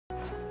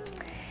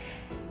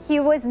He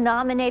was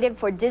nominated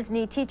for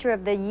Disney Teacher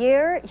of the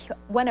Year,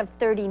 one of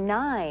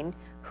 39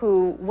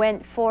 who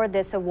went for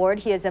this award.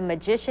 He is a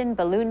magician,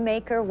 balloon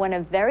maker, one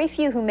of very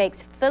few who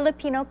makes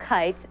Filipino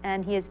kites,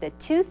 and he is the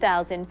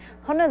 2000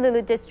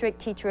 Honolulu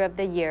District Teacher of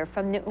the Year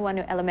from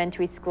Nu'uanu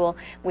Elementary School.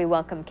 We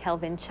welcome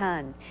Kelvin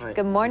Chun. Hi.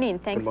 Good morning.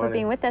 Thanks for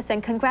being with us,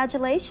 and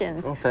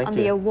congratulations on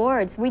the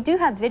awards. We do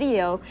have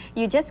video.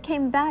 You just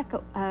came back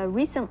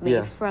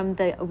recently from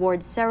the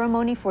awards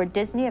ceremony for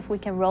Disney. If we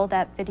can roll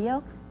that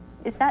video.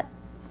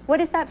 What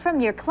is that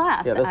from your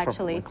class, that's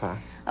actually? from my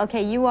class.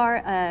 Okay, you are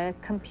a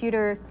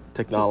computer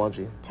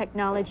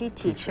technology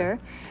teacher.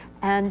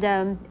 And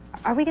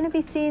are we going to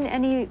be seeing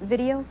any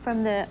video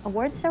from the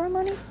awards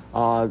ceremony?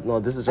 No,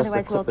 this is just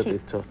a clip that they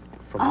took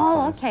from my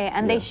class. Okay,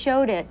 and they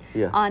showed it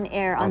on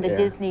air on the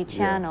Disney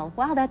Channel.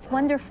 Wow, that's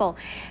wonderful.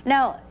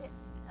 Now,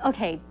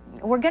 okay,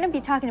 we're going to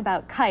be talking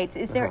about kites.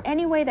 Is there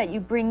any way that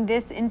you bring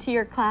this into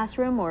your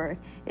classroom, or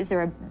is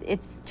there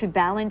it's to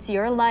balance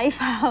your life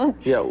out?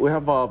 Yeah, we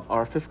have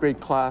our 5th grade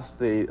class.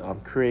 They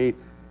create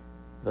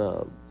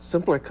the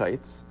simpler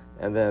kites,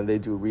 and then they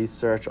do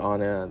research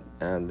on it,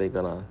 and they're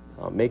gonna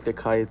make the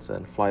kites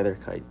and fly their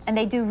kites. And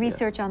they do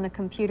research on the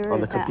computer?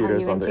 On the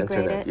computers, on the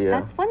internet,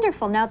 That's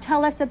wonderful. Now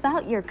tell us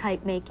about your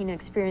kite making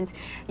experience.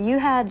 You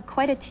had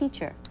quite a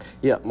teacher.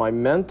 Yeah, my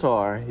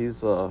mentor,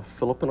 he's a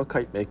Filipino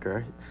kite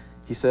maker.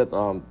 He said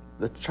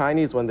the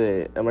Chinese, when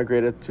they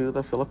immigrated to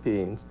the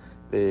Philippines,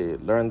 they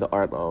learned the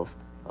art of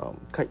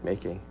kite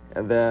making.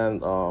 And then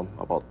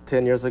about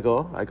 10 years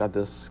ago, I got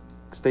this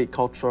State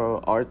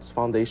Cultural Arts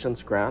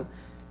Foundation's grant,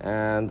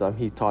 and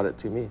he taught it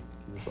to me,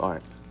 this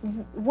art.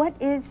 What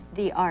is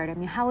the art? I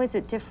mean, how is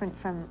it different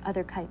from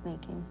other kite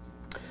making?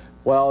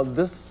 Well,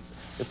 it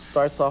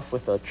starts off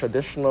with a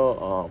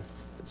traditional,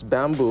 it's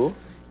bamboo,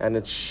 and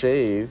it's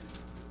shaved,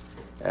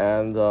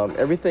 and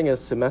everything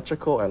is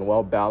symmetrical and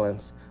well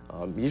balanced.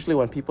 Usually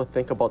when people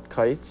think about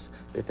kites,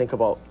 they think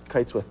about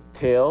kites with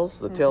tails.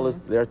 The tail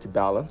is there to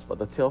balance, but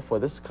the tail for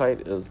this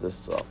kite is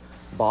this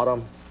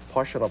bottom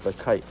portion of the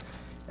kite.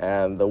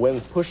 And the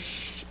wind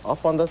pushes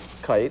up on the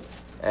kite,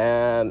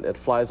 and it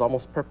flies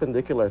almost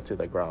perpendicular to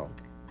the ground.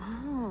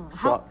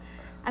 Oh,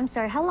 I'm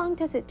sorry, how long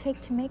does it take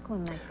to make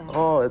one like that?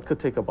 Oh, it could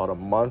take about a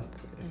month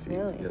if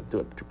you do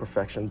it to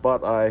perfection.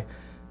 But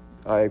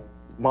I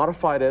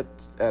modified it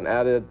and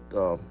added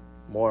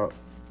more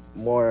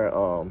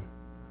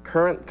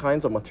current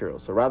kinds of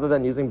materials. So rather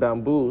than using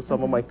bamboo,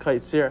 some of my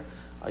kites here,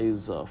 I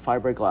use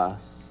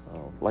fiberglass,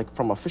 like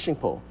from a fishing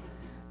pole.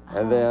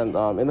 And then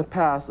in the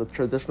past, the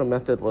traditional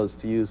method was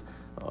to use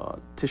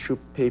tissue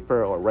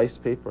paper or rice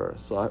paper.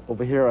 So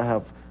over here I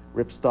have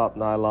ripstop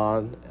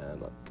nylon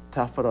and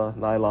taffeta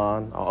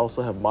nylon. I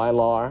also have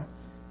mylar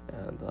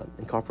and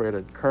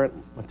incorporated current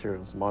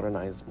materials,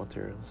 modernized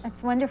materials.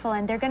 That's wonderful,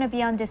 and they're going to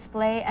be on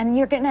display, and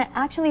you're going to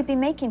actually be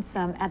making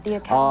some at the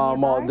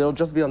Academy of Arts? They'll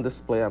just be on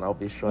display, and I'll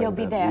be showing them.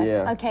 You'll be there?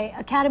 Yeah. Okay,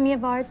 Academy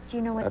of Arts, do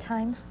you know what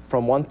time?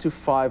 From 1 to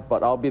 5,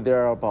 but I'll be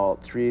there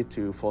about 3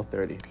 to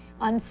 4:30.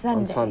 On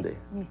Sunday? On Sunday.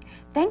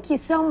 Thank you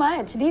so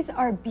much. These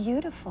are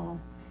beautiful.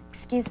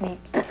 Excuse me.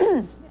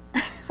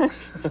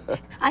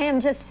 I am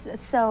just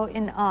so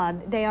in awe.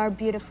 They are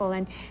beautiful,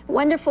 and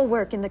wonderful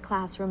work in the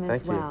classroom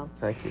as well.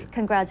 Thank you.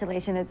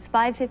 Congratulations. It's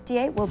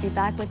 5:58. We'll be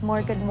back with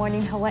more Good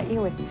Morning Hawaii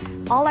with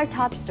all our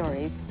top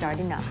stories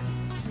starting now.